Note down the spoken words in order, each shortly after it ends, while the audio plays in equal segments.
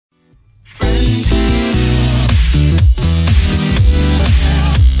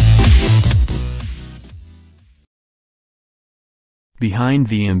behind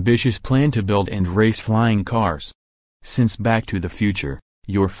the ambitious plan to build and race flying cars. Since Back to the Future,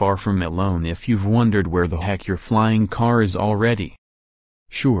 you're far from alone if you've wondered where the heck your flying car is already.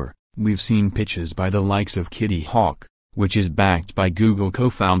 Sure, we've seen pitches by the likes of Kitty Hawk, which is backed by Google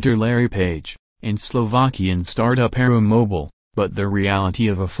co-founder Larry Page, and Slovakian startup AeroMobil, but the reality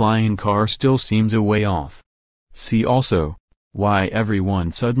of a flying car still seems a way off. See also, why everyone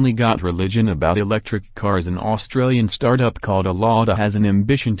suddenly got religion about electric cars. An Australian startup called Alauda has an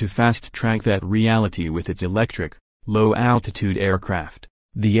ambition to fast-track that reality with its electric, low-altitude aircraft,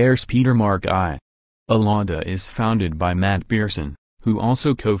 the Airspeeder Mark I. Alauda is founded by Matt Pearson, who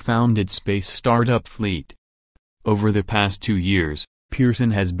also co-founded space startup Fleet. Over the past 2 years,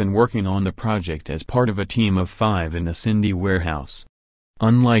 Pearson has been working on the project as part of a team of 5 in a Cindy warehouse.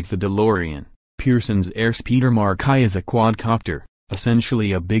 Unlike the DeLorean, Pearson's Airspeeder Mark I is a quadcopter,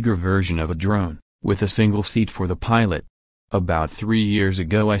 essentially a bigger version of a drone, with a single seat for the pilot. About 3 years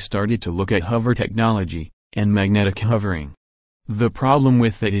ago I started to look at hover technology, and magnetic hovering. The problem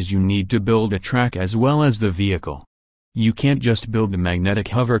with it is you need to build a track as well as the vehicle. You can't just build a magnetic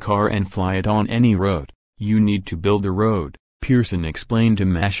hover car and fly it on any road, you need to build a road, Pearson explained to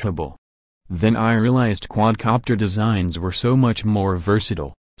Mashable. Then I realized quadcopter designs were so much more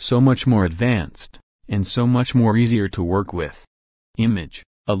versatile, so much more advanced, and so much more easier to work with. Image,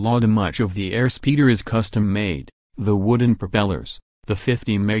 Alauda. Much of the Airspeeder is custom-made, the wooden propellers, the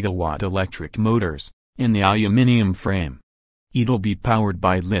 50 megawatt electric motors, and the aluminum frame. It'll be powered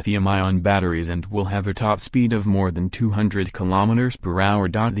by lithium-ion batteries and will have a top speed of more than 200 km per hour.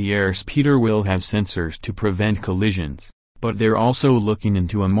 The Airspeeder will have sensors to prevent collisions, but they're also looking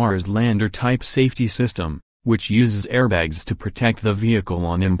into a Mars lander-type safety system, which uses airbags to protect the vehicle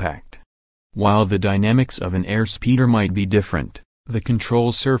on impact. While the dynamics of an Airspeeder might be different, the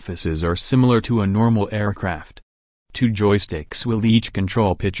control surfaces are similar to a normal aircraft. 2 joysticks will each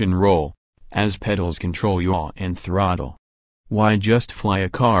control pitch and roll, as pedals control yaw and throttle. Why just fly a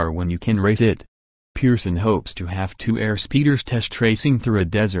car when you can race it? Pearson hopes to have 2 Airspeeders test racing through a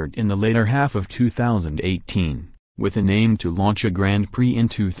desert in the later half of 2018, with an aim to launch a Grand Prix in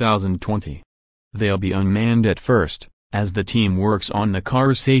 2020. They'll be unmanned at first, as the team works on the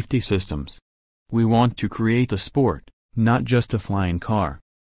car's safety systems. We want to create a sport, not just a flying car.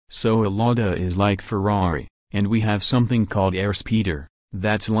 So Alauda is like Ferrari, and we have something called Airspeeder,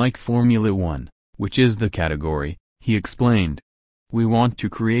 that's like Formula 1, which is the category, he explained. We want to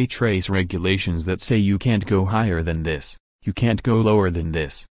create race regulations that say you can't go higher than this, you can't go lower than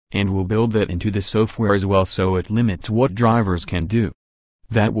this, and we'll build that into the software as well so it limits what drivers can do.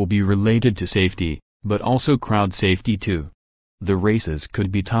 That will be related to safety, but also crowd safety too. The races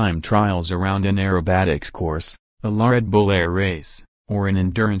could be time trials around an aerobatics course, a Red Bull Air race, or an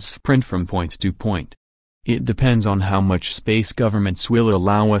endurance sprint from point to point. It depends on how much space governments will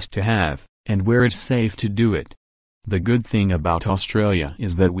allow us to have, and where it's safe to do it. The good thing about Australia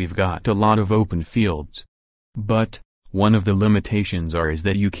is that we've got a lot of open fields. But, one of the limitations is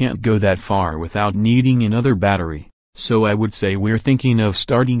that you can't go that far without needing another battery, so I would say we're thinking of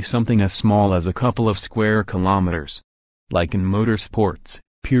starting something as small as a couple of square kilometers. Like in motorsports,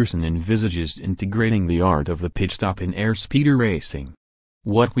 Pearson envisages integrating the art of the pit stop in Airspeeder racing.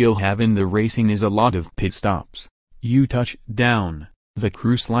 What we'll have in the racing is a lot of pit stops. You touch down, the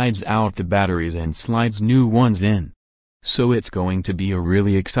crew slides out the batteries and slides new ones in. So it's going to be a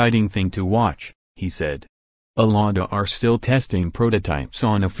really exciting thing to watch, he said. Alauda are still testing prototypes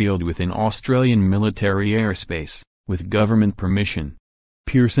on a field within Australian military airspace, with government permission.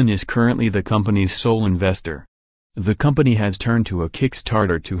 Pearson is currently the company's sole investor. The company has turned to a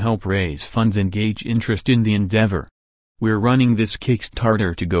Kickstarter to help raise funds and gauge interest in the endeavor. We're running this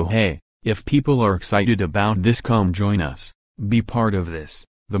Kickstarter to go, hey, if people are excited about this, come join us, be part of this.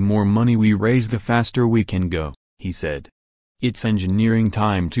 The more money we raise the faster we can go, he said. It's engineering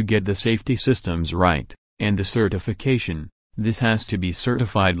time to get the safety systems right, and the certification. This has to be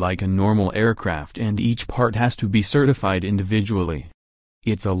certified like a normal aircraft and each part has to be certified individually.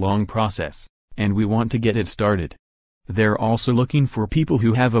 It's a long process, and we want to get it started. They're also looking for people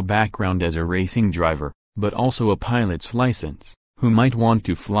who have a background as a racing driver, but also a pilot's license, who might want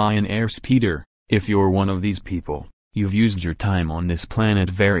to fly an Airspeeder. If you're one of these people, you've used your time on this planet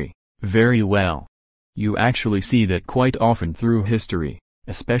very, very well. You actually see that quite often through history,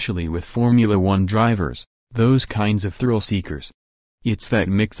 especially with Formula 1 drivers, those kinds of thrill seekers. It's that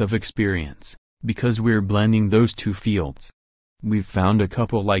mix of experience, because we're blending those two fields. We've found a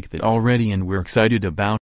couple like that already and we're excited about